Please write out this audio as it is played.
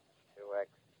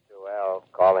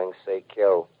calling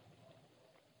CQ.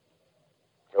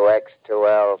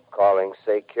 2X2L calling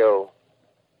CQ.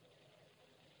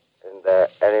 Isn't there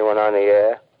anyone on the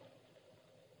air?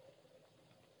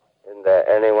 Isn't there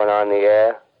anyone on the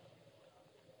air?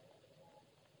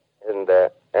 Isn't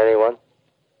there anyone?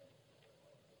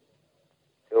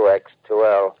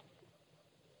 2X2L.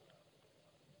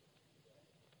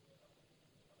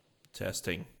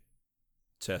 Testing.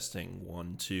 Testing.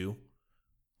 1, 2.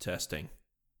 Testing.